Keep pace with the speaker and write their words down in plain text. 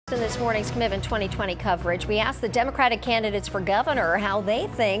In this morning's Commitment 2020 coverage, we asked the Democratic candidates for governor how they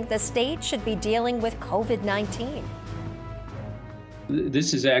think the state should be dealing with COVID-19.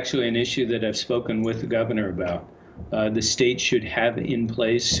 This is actually an issue that I've spoken with the governor about. The state should have in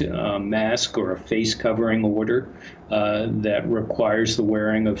place a mask or a face covering order that requires the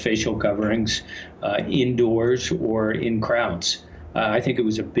wearing of facial coverings indoors or in crowds. I think it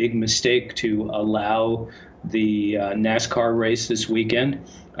was a big mistake to allow the NASCAR race this weekend.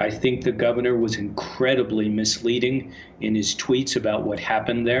 I think the governor was incredibly misleading in his tweets about what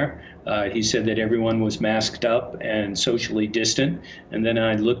happened there. He said that everyone was masked up and socially distant. And then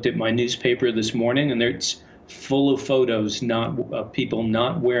I looked at my newspaper this morning and it's full of photos of people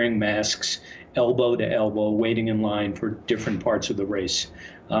not wearing masks, elbow to elbow, waiting in line for different parts of the race.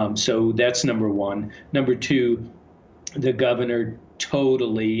 So that's number one. Number two, the governor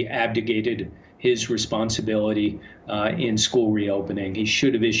totally abdicated his responsibility in school reopening. He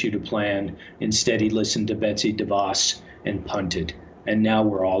should have issued a plan. Instead, he listened to Betsy DeVos and punted. And now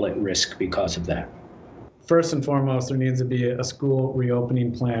we're all at risk because of that. First and foremost, there needs to be a school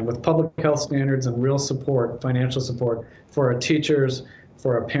reopening plan with public health standards and real support, financial support for our teachers,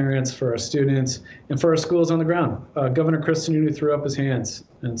 for our parents, for our students, and for our schools on the ground. Governor Sununu threw up his hands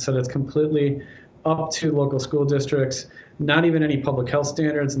and said it's completely up to local school districts, not even any public health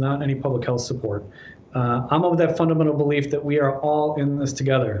standards, not any public health support. I'm of that fundamental belief that we are all in this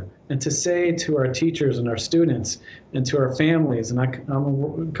together. And to say to our teachers and our students and to our families, and I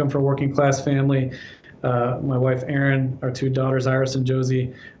come from a working class family, my wife Erin, our two daughters Iris and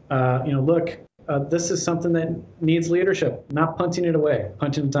Josie, look, this is something that needs leadership, not punting it away,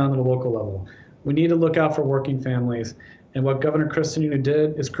 punching it down to the local level. We need to look out for working families. And what Governor Sununu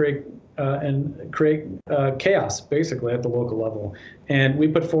did is create chaos, basically, at the local level. And we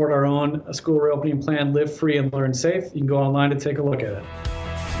put forward our own school reopening plan, Live Free and Learn Safe. You can go online to take a look at it.